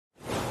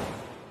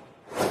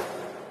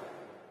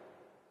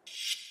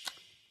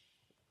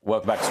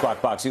Welcome back to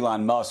Squawk Box.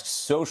 Elon Musk's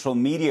social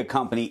media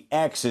company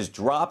X has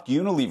dropped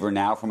Unilever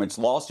now from its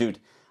lawsuit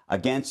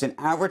against an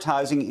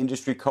advertising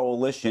industry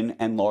coalition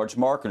and large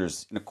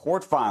marketers. In a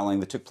court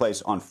filing that took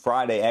place on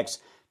Friday, X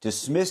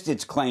dismissed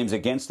its claims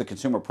against the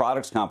consumer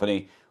products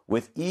company,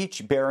 with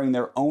each bearing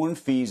their own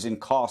fees and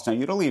costs. Now,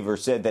 Unilever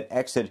said that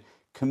X had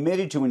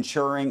committed to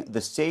ensuring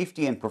the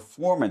safety and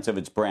performance of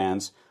its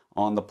brands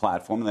on the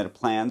platform and that it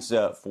plans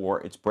for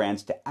its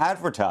brands to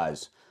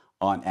advertise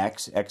on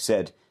X. X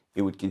said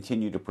it would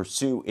continue to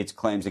pursue its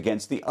claims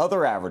against the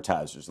other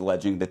advertisers,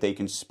 alleging that they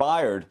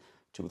conspired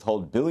to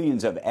withhold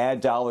billions of ad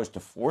dollars to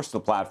force the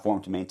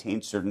platform to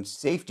maintain certain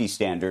safety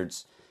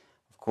standards.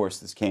 Of course,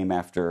 this came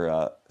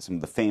after some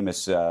of the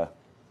famous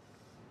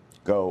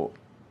go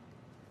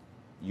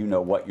you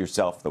know what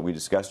yourself that we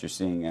discussed. You're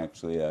seeing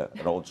actually an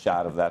old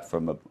shot of that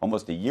from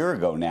almost a year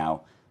ago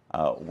now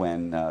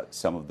when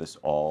some of this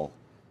all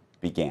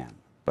began.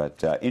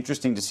 But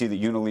interesting to see that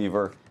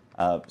Unilever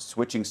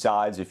switching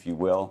sides, if you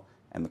will.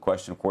 And the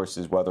question, of course,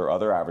 is whether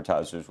other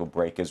advertisers will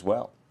break as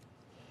well.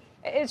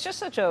 It's just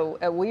such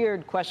a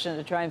weird question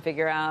to try and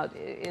figure out.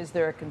 Is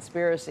there a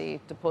conspiracy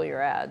to pull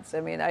your ads?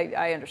 I mean,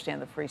 I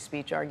understand the free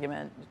speech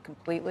argument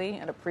completely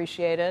and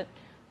appreciate it.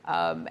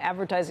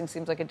 Advertising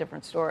seems like a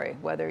different story,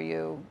 whether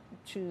you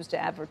choose to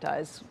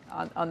advertise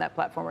on that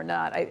platform or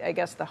not. I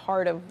guess the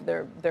heart of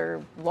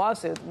their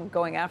lawsuit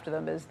going after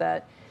them is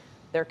that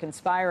they're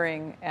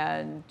conspiring,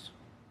 and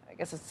I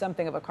guess it's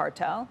something of a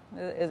cartel,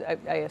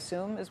 I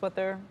assume, is what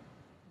they're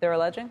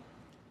alleging?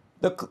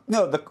 The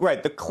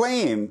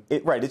claim,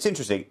 it's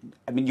interesting.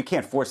 I mean, you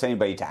can't force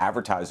anybody to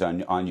advertise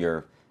on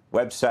your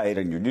website,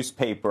 on your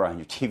newspaper, on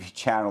your TV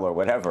channel or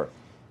whatever.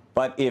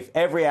 But if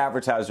every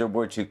advertiser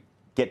were to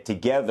get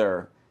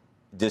together,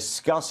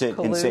 discuss it,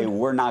 and say,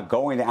 we're not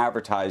going to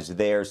advertise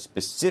there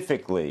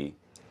specifically,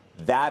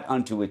 that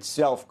unto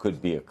itself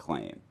could be a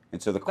claim.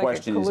 And so the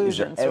question is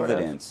there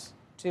evidence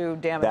to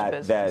damage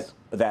business?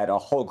 That a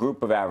whole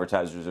group of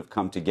advertisers have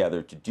come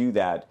together to do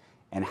that?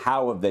 And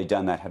how have they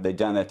done that? Have they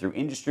done that through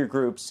industry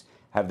groups?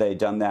 Have they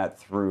done that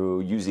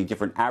through using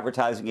different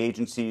advertising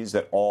agencies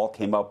that all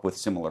came up with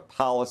similar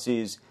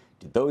policies?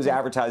 Did those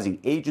advertising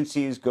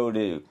agencies go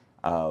to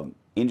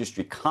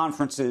industry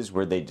conferences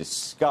where they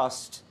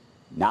discussed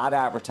not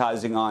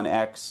advertising on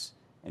X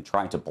and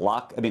trying to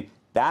block? I mean,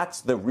 that's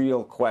the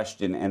real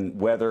question. And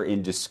whether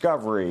in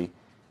discovery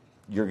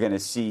you're going to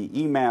see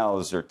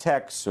emails or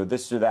texts or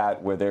this or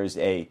that where there's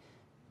a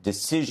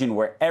decision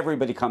where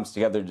everybody comes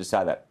together to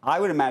decide that.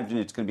 I would imagine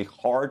it's going to be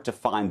hard to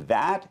find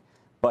that,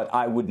 but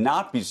I would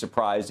not be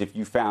surprised if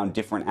you found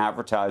different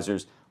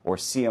advertisers or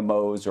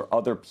CMOs or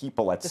other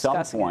people at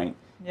some point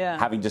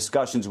having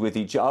discussions with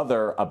each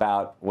other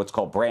about what's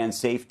called brand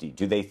safety.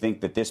 Do they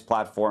think that this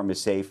platform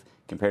is safe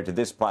compared to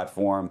this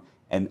platform?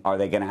 And are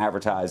they going to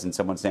advertise? And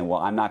someone saying, well,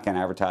 I'm not going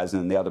to advertise.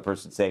 And then the other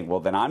person saying, well,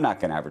 then I'm not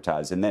going to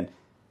advertise. And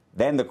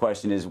then the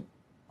question is,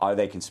 are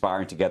they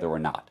conspiring together or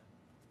not?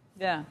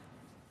 Yeah.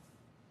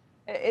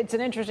 It's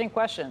an interesting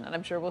question, and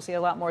I'm sure we'll see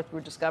a lot more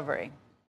through discovery.